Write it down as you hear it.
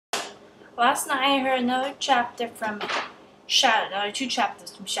Last night I heard another chapter from Shadow, another two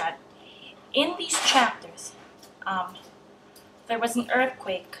chapters from Shadow. In these chapters, there was an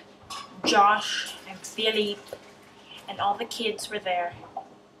earthquake. Josh and Philip and all the kids were there.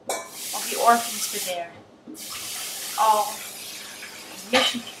 All the orphans were there. All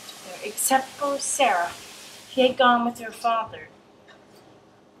mission kids were there, except for Sarah. She had gone with her father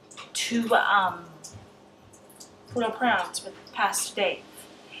to Little Browns with Pastor Dave.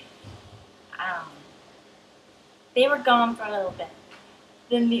 They were gone for a little bit.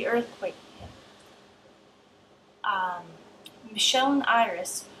 Then the earthquake hit. Michelle and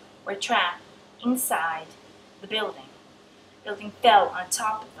Iris were trapped inside the building. The building fell on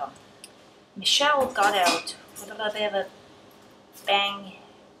top of them. Michelle got out with a little bit of a bang,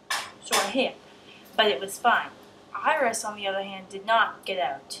 sort of hit, but it was fine. Iris, on the other hand, did not get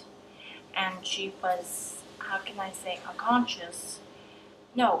out, and she was, how can I say, unconscious?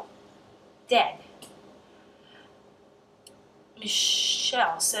 No, dead.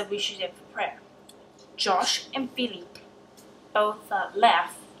 Michelle said we should have a prayer. Josh and Philip both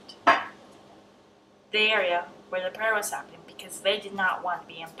left the area where the prayer was happening because they did not want to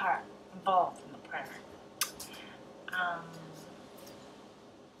be involved in the prayer.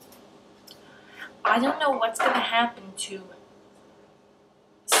 I don't know what's going to happen to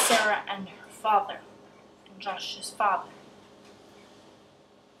Sarah and her father, and Josh's father,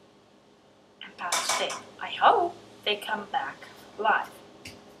 and Pastor Dave. I hope they come back alive,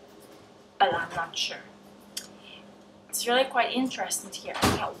 but I'm not sure. It's really quite interesting to hear.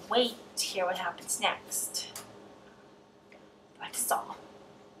 I can't wait to hear what happens next. That's all.